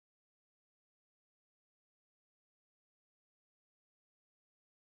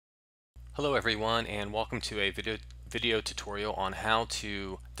Hello everyone, and welcome to a video tutorial on how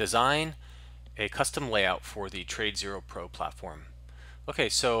to design a custom layout for the TradeZero Pro platform. Okay,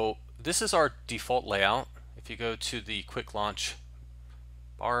 so this is our default layout. If you go to the quick launch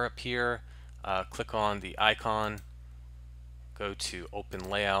bar up here, click on the icon, go to open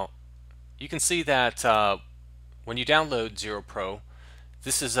layout. You can see that when you download ZeroPro,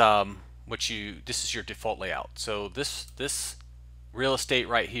 this is this is your default layout. So this real estate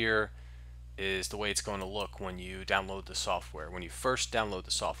right here is the way it's going to look when you download the software, when you first download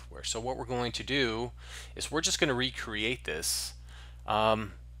the software. So what we're going to do is we're just going to recreate this.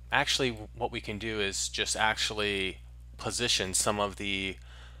 Actually, what we can do is just actually position some of the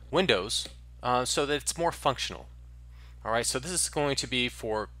windows so that it's more functional. All right, so this is going to be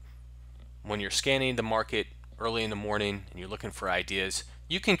for when you're scanning the market early in the morning and you're looking for ideas.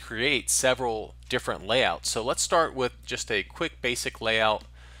 You can create several different layouts. So let's start with just a quick basic layout.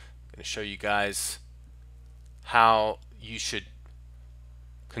 I'm going to show you guys how you should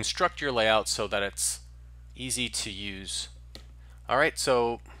construct your layout so that it's easy to use. Alright,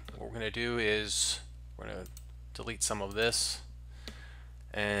 so what we're going to do is we're going to delete some of this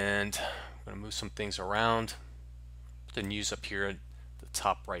and we're going to move some things around. Put the news up here at the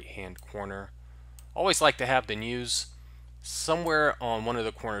top right hand corner. Always like to have the news somewhere on one of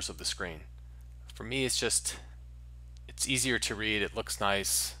the corners of the screen. For me, it's easier to read, it looks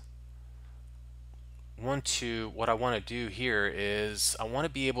nice. What I want to do here is I want to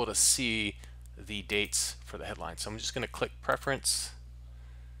be able to see the dates for the headline. So I'm just going to click preference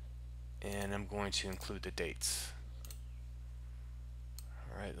and I'm going to include the dates.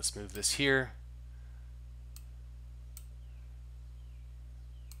 Alright, let's move this here.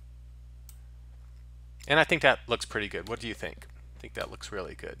 And I think that looks pretty good. What do you think? I think that looks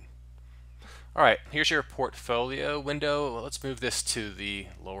really good. Alright, here's your portfolio window. Let's move this to the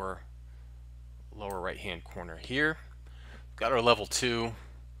lower right hand corner here. We've got our level 2.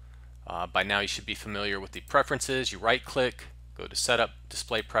 By now you should be familiar with the preferences. You right click, go to setup,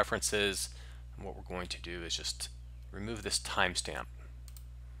 display preferences, and what we're going to do is just remove this timestamp.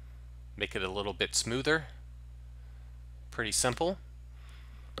 Make it a little bit smoother. Pretty simple.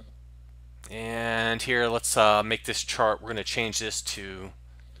 And here let's make this chart. We're going to change this to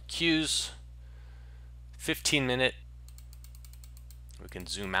Q's 15-minute. We can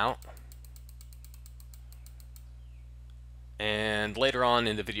zoom out. And later on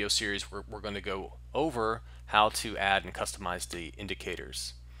in the video series, we're going to go over how to add and customize the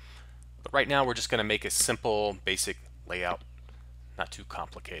indicators. But right now, we're just going to make a simple, basic layout, not too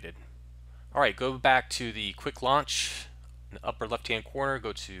complicated. All right, go back to the quick launch in the upper left-hand corner,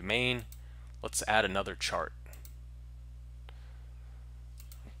 go to main. Let's add another chart.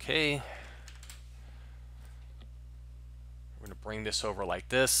 Okay. We're going to bring this over like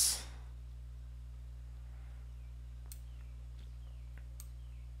this.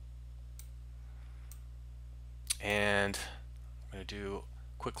 And I'm going to do a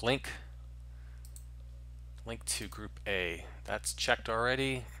quick link to group A. That's checked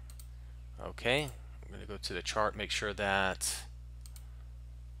already. Okay, I'm going to go to the chart, make sure that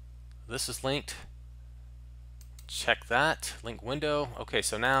this is linked. Check that, link window. Okay,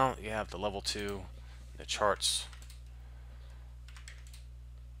 so now you have the level 2, the charts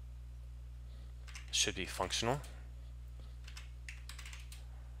should be functional.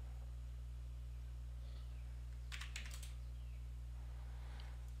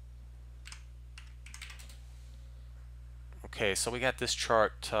 Okay, so we got this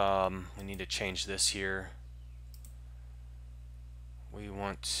chart. We need to change this here. We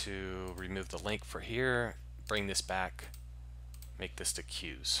want to remove the link for here, bring this back, make this to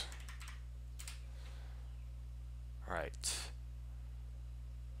Q's. All right,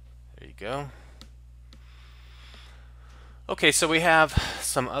 there you go. Okay, so we have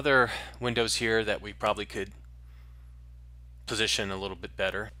some other windows here that we probably could position a little bit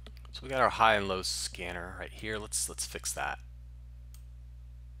better. So we got our high and low scanner right here. Let's fix that.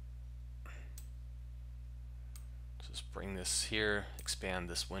 Just bring this here, expand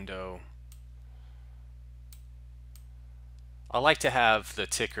this window. I like to have the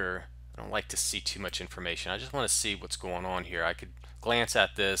ticker. I don't like to see too much information. I just want to see what's going on here. I could glance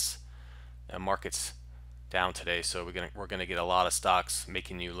at this. Market's down today, so we're gonna get a lot of stocks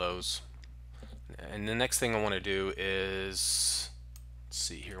making new lows. And the next thing I want to do is, let's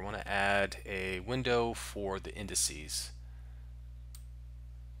see here, I want to add a window for the indices.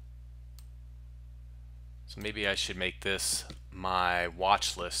 So maybe I should make this my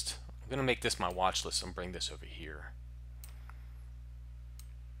watch list. I'm going to make this my watch list and bring this over here.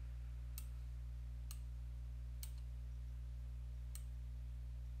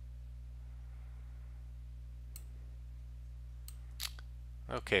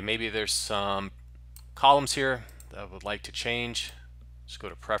 Okay, maybe there's some columns here that I would like to change. Just go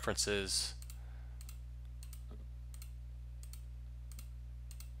to Preferences.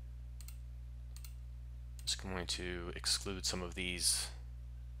 Just going to exclude some of these.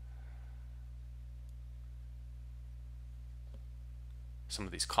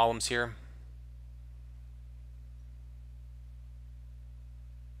 Columns here.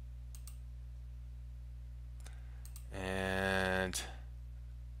 And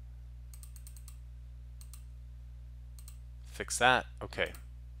fix that. Okay,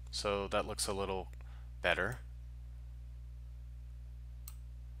 so that looks a little better.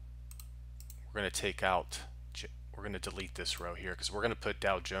 We're going to take out, we're going to delete this row here because we're going to put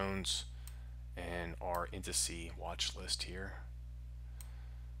Dow Jones and our indices watch list here.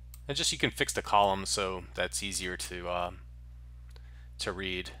 And just you can fix the column so that's easier to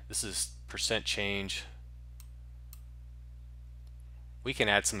read. This is percent change. We can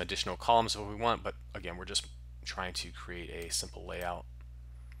add some additional columns if we want, but again, we're just trying to create a simple layout.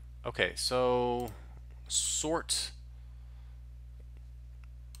 Okay, so sort.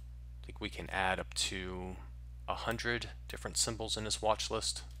 I think we can add up to 100 different symbols in this watch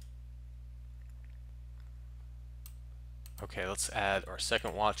list. Okay, let's add our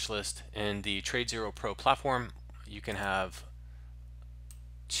second watch list. In the TradeZero Pro platform, you can have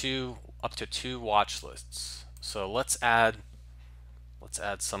up to two watch lists. So let's add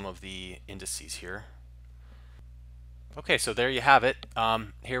some of the indices here. Okay, so there you have it.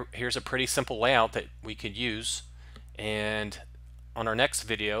 Here's a pretty simple layout that we could use. And on our next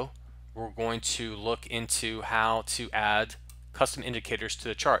video, we're going to look into how to add custom indicators to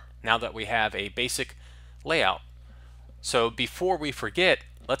the chart now that we have a basic layout. So before we forget,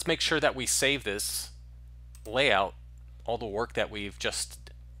 let's make sure that we save this layout, all the work that we've just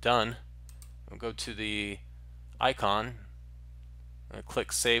done. We'll go to the icon and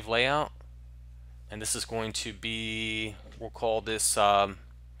click Save Layout. And this is going to be, we'll call this day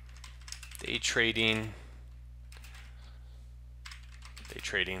trading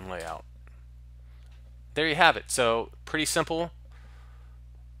layout. There you have it. So pretty simple,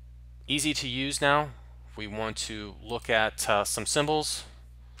 easy to use now. If we want to look at some symbols,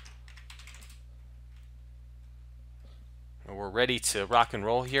 and we're ready to rock and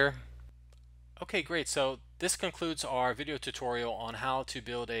roll here. Okay, great. So this concludes our video tutorial on how to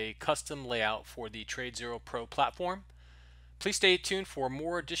build a custom layout for the TradeZero Pro platform. Please stay tuned for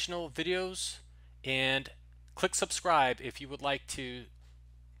more additional videos and click subscribe if you would like to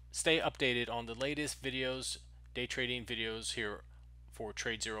stay updated on the latest videos, day trading videos here for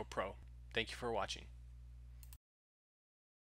TradeZero Pro. Thank you for watching.